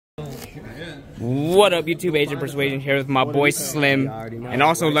What up, YouTube? Agent Persuasion here with my boy Slim, and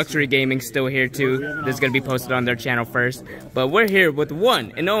also Luxury Gaming still here too. This is gonna be posted on their channel first, but we're here with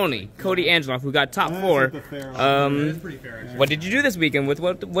one and only KOTY Angeloff, who got top 4. What did you do this weekend with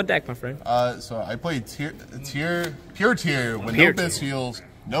what deck, my friend? So I played pure tier with no best heals,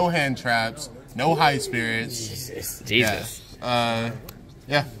 no hand traps, no high spirits. Jesus.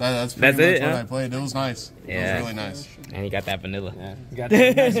 Yeah, that's pretty much what I played. It was nice. Yeah. It was really nice. And you got that vanilla. Yeah. You got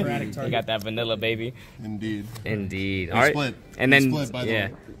that nice erratic target. You got that vanilla, baby. Indeed. Indeed. We all right. split. And then split, by the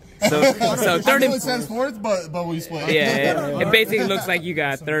way. So third and it says fourth, but we split. Yeah. It basically looks like you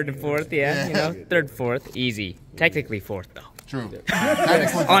got third and fourth. Yeah. You know, third, fourth, easy. Technically fourth though. True.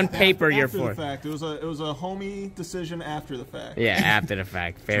 On paper, you're fourth. It was a homie decision after the fact. Yeah, after the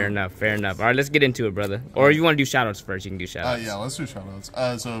fact. Fair enough. Fair enough. All right, let's get into it, brother. Or if you want to do shoutouts first, you can do shoutouts. Yeah, let's do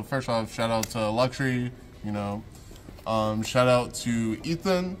shoutouts. So first off, shout out to Luxury. You know, shout out to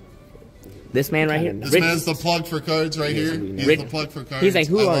Ethan. This man right here. This man's the plug for cards right here. He's the plug for cards. He's like,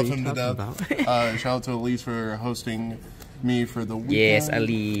 who I are love you him to talking death. about? Shout out to Elise for hosting me for the weekend. Yes,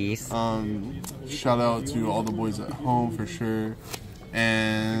 Elise. Shout out to all the boys at home for sure.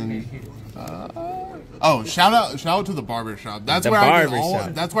 And shout out to the barbershop. That's where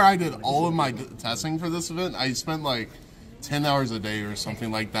I did all of my testing for this event. I spent like 10 hours a day or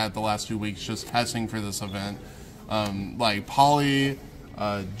something like that the last 2 weeks just testing for this event. Like Polly,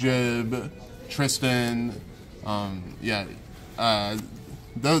 Jib, Tristan,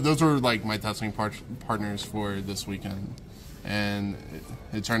 those were like my testing partners for this weekend. And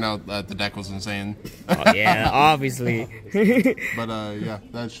it turned out that the deck was insane. Oh, yeah, obviously. But yeah,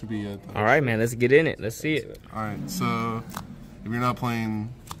 that should be it. All right, man, let's get in it. Let's see it. All right, so if you're not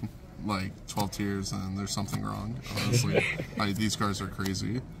playing like 12 tiers, then there's something wrong, honestly. Like, these cards are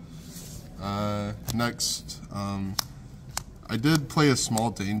crazy. Next, I did play a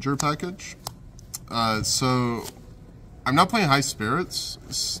small danger package. So I'm not playing high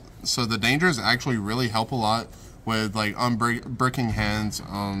spirits, so the dangers actually really help a lot with like breaking hands,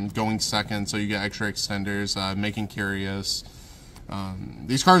 going second, so you get extra extenders, making curious.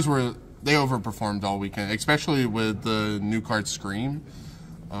 These cards they overperformed all weekend, especially with the new card Scream,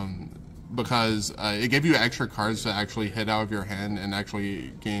 because it gave you extra cards to actually hit out of your hand and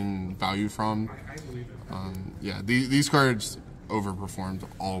actually gain value from. Yeah, these cards overperformed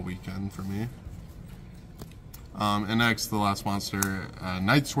all weekend for me. And next, the last monster,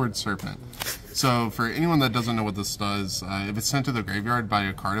 Nightsword Serpent. So, for anyone that doesn't know what this does, if it's sent to the graveyard by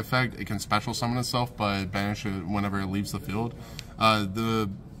a card effect, it can special summon itself, but banish it whenever it leaves the field. The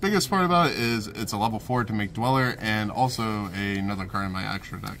biggest part about it is it's a level 4 to make Dweller, and also another card in my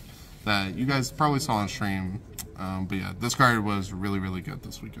extra deck that you guys probably saw on stream. But yeah, this card was really, really good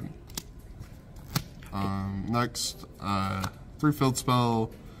this weekend. Next, 3 field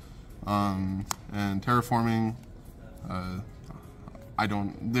spell, and terraforming.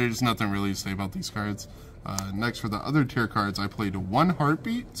 There's nothing really to say about these cards. Next, for the other tier cards, I played 1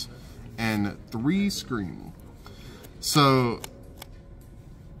 Heartbeat and 3 Scream. So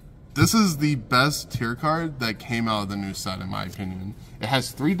this is the best tier card that came out of the new set, in my opinion. It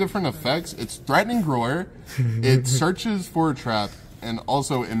has 3 different effects. It's Threatening Grower, it searches for a trap, and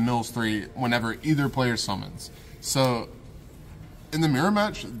also it mills 3 whenever either player summons. So in the mirror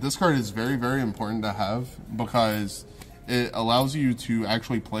match, this card is very, very important to have because it allows you to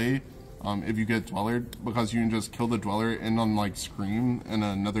actually play if you get Dweller, because you can just kill the Dweller and on like Scream and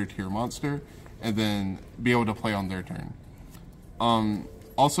another tier monster and then be able to play on their turn.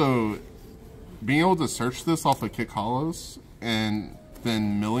 Also, being able to search this off of Kick Hollows and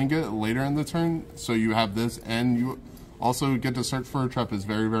then milling it later in the turn, so you have this and you also get to search for a trap, is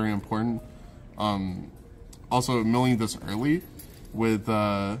very, very important. Also, milling this early with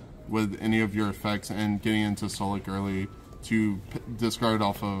any of your effects and getting into Solic early to discard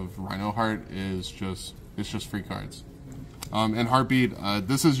off of Rhino Heart is just free cards. And Heartbeat,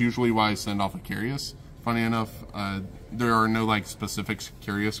 this is usually why I send off a Curious. Funny enough, there are no like specific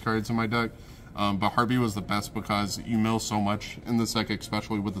Curious cards in my deck, but Heartbeat was the best because you mill so much in this deck,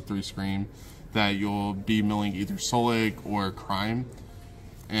 especially with the 3 Scream, that you'll be milling either Solic or Crime,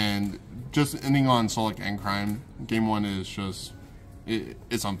 and just ending on Solic and Crime. Game 1 is just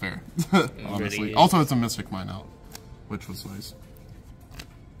it's unfair, honestly. Really, also, it's a Mystic Mine out, which was nice.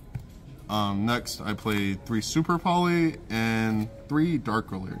 Next, I played 3 Super Poly and 3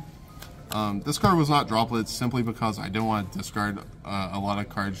 Dark Ruler. This card was not droplets simply because I didn't want to discard a lot of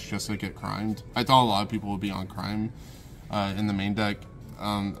cards just to get crimed. I thought a lot of people would be on crime in the main deck.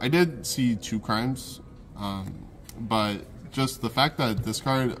 I did see 2 crimes, but just the fact that this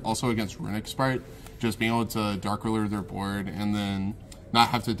card also against Runic Sprite, just being able to Dark Ruler their board and then not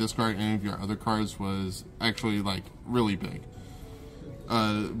have to discard any of your other cards was actually like really big.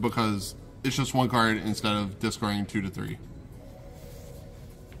 Because it's just one card instead of discarding 2 to 3.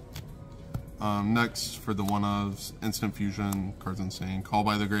 Next, for the one-ofs, Instant Fusion, Cards Insane, Call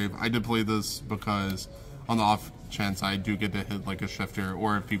by the Grave. I did play this because on the off chance I do get to hit like a Shifter,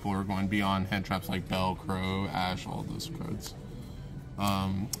 or if people are going beyond hand traps like Bell, Crow, Ash, all those cards.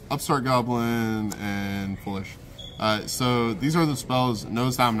 Upstart Goblin and Foolish. So these are the spells.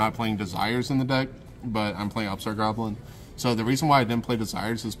 Notice that I'm not playing Desires in the deck, but I'm playing Upstart Goblin. So the reason why I didn't play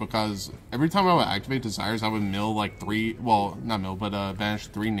Desires is because every time I would activate Desires, I would mill like banish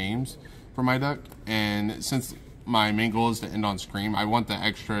 3 names for my deck. And since my main goal is to end on Scream, I want the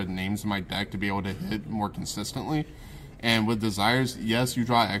extra names in my deck to be able to hit more consistently. And with Desires, yes, you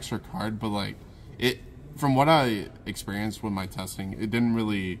draw an extra card, but like from what I experienced with my testing, it didn't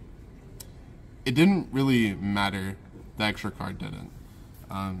really matter. The extra card didn't.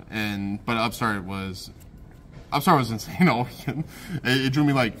 But Upstart was insane all weekend. It drew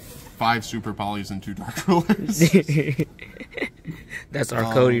me like 5 super polys and 2 dark rulers. That's our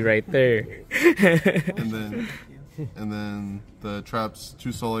Cody right there. and then the traps, 2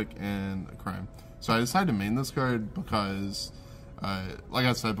 Solic and a Crime. So I decided to main this card because, like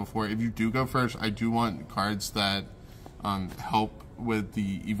I said before, if you do go first, I do want cards that help with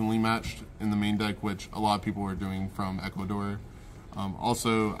the evenly matched in the main deck, which a lot of people were doing from Ecuador.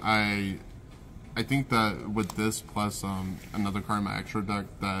 Also, I think that with this plus another card in my extra deck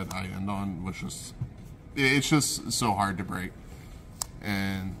that I end on, which is it's just so hard to break.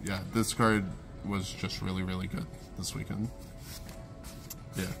 And yeah, this card was just really, really good this weekend.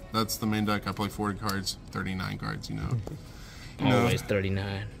 Yeah, that's the main deck. I play 40 cards, 39 cards, you know. Always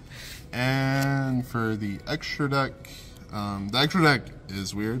 39. And for the extra deck, the extra deck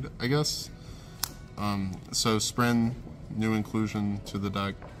is weird, I guess. So Spren, new inclusion to the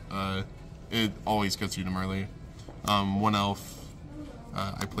deck. It always gets you to melee. 1 elf.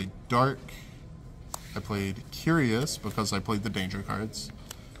 I played Dark. I played Curious because I played the danger cards.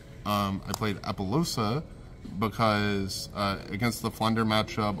 I played Apollosa because against the Flunder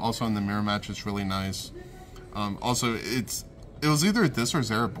matchup, also in the mirror match, it's really nice. Also, it was either this or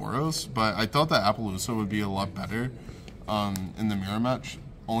Zeraboros, but I thought that Apollosa would be a lot better in the mirror match,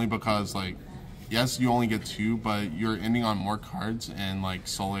 only because, like, yes, you only get 2, but you're ending on more cards, and like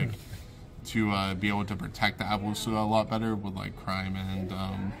Solic to be able to protect the Apollosa a lot better with like Crime and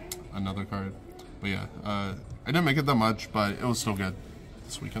another card. But yeah, I didn't make it that much, but it was still good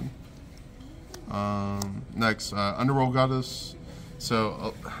this weekend. Next, Underworld Goddess.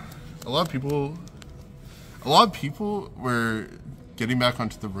 So a lot of people were getting back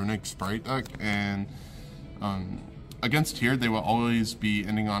onto the Runic Sprite deck, and against Tier, they will always be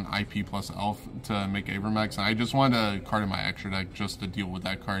ending on IP plus Elf to make Avermax, and I just wanted a card in my extra deck just to deal with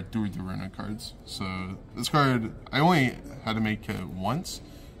that card through the Runic cards. So this card, I only had to make it once,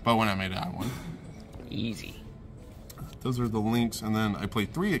 but when I made it, I won. Easy. Those are the links, and then I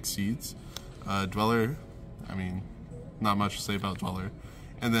played 3 Exceeds. Dweller, I mean, not much to say about Dweller.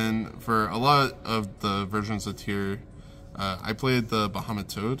 And then for a lot of the versions of Tier, I played the Bahamut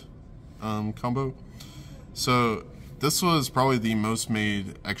Toad combo. So this was probably the most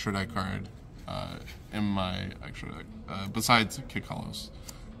made extra deck card in my extra deck, besides Kick Hollows.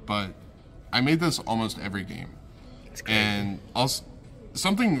 But I made this almost every game. And also,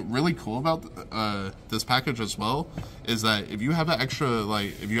 something really cool about this package as well is that if you have an extra,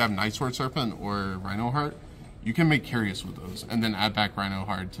 like if you have Night Sword Serpent or Rhino Heart, you can make Curious with those, and then add back Rhino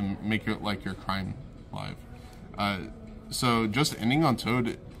Heart to make it like your Crime live. So just ending on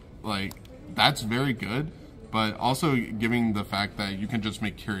Toad, like, that's very good, but also giving the fact that you can just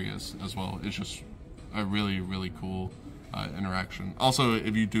make Curious as well is just a really, really cool interaction. Also,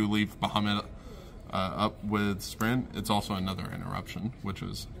 if you do leave Bahamut up with Sprint, it's also another interruption, which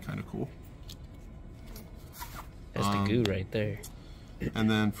is kind of cool. That's the goo right there.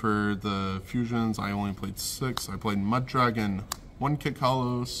 And then for the fusions, I only played 6. I played Mud Dragon, 1 Kick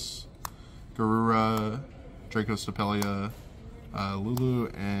Hollows, Garura, Draco Stapelia, Lulu,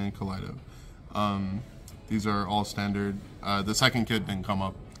 and Kaleido. These are all standard. The second kit didn't come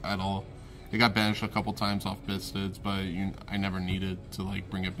up at all. It got banished a couple times off Bistids, but I never needed to like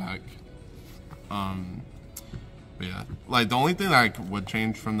bring it back. But yeah, like the only thing that I would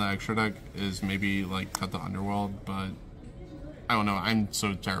change from the extra deck is maybe like cut the Underworld, but I don't know. I'm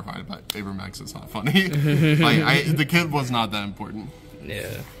so terrified about Avermax. It's not funny. Like the kit was not that important.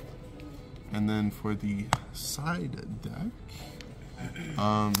 Yeah. And then for the side deck,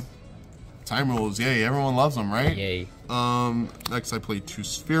 Time Rules. Yay! Everyone loves them, right? Yay. Next I play 2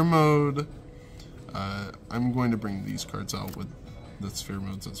 Sphere Mode. I'm going to bring these cards out with the sphere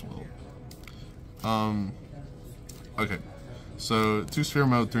modes as well. Okay, so 2 sphere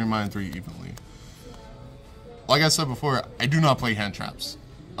mode, 3 mine, 3 evenly. Like I said before, I do not play hand traps.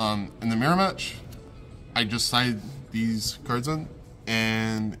 In the mirror match, I just side these cards in,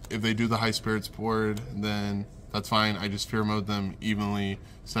 and if they do the high spirits board, then that's fine. I just sphere mode them evenly,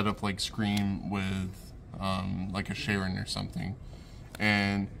 set up like Scream with like a Sharon or something,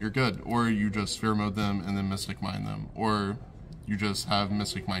 and you're good. Or you just sphere mode them and then Mystic Mine them, or you just have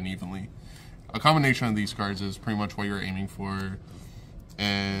Mystic Mine evenly. A combination of these cards is pretty much what you're aiming for,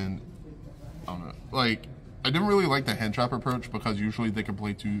 and I don't know, like, I didn't really like the hand trap approach because usually they can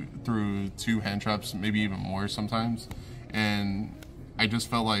play through 2 hand traps, maybe even more sometimes, and I just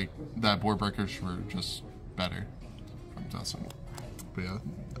felt like that board breakers were just better from testing. But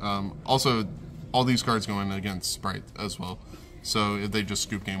yeah, also all these cards go in against Sprite as well, so if they just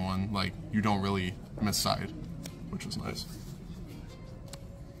scoop game 1, like, you don't really miss side, which is nice.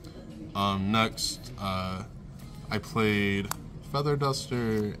 Next, I played Feather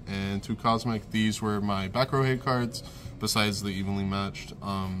Duster and 2 Cosmic. These were my back row hate cards, besides the evenly matched.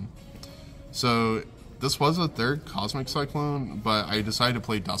 So this was a 3rd Cosmic Cyclone, but I decided to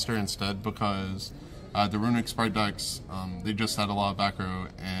play Duster instead because the Runic Sprite decks, they just had a lot of back row,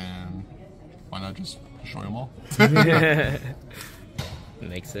 and why not just destroy them all?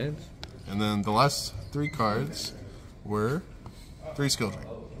 Makes sense. And then the last 3 cards were 3 Skill Drain.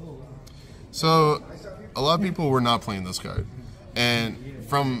 So a lot of people were not playing this card. And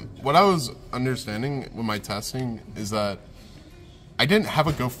from what I was understanding with my testing is that I didn't have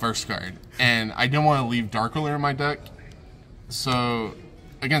a go first card, and I didn't want to leave Dark Ruler in my deck. So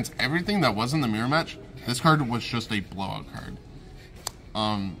against everything that was in the mirror match, this card was just a blowout card.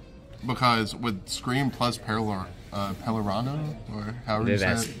 Because with Scream plus Pelorano, or however you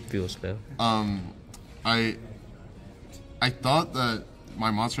say it, fuel spell. I thought that my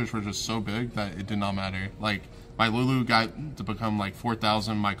monsters were just so big that it did not matter. Like, my Lulu got to become like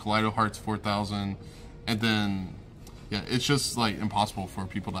 4,000, my Kaleido Heart's 4,000, and then, yeah, it's just like impossible for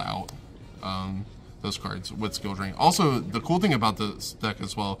people to out those cards with Skill Drain. Also, the cool thing about this deck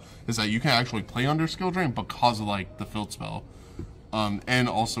as well is that you can actually play under Skill Drain because of like the Field Spell, and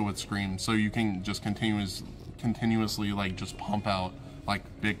also with Scream, so you can just continuously like just pump out like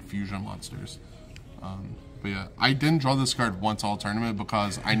big fusion monsters. But yeah, I didn't draw this card once all tournament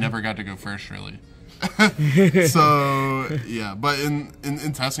because I never got to go first, really. So yeah, but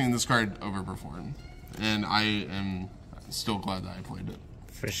in testing, this card overperformed, and I am still glad that I played it.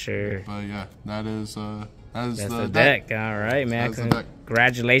 For sure. But yeah, that's the deck. All right, man.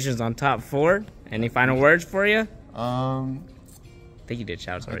 Congratulations on top 4. Any final words for you? I think you did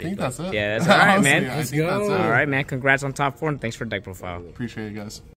shouts already. I think that's it. Yeah, that's all right, Honestly, man. Let's go. All right, man. Congrats on top 4, and thanks for deck profile. Appreciate it, guys.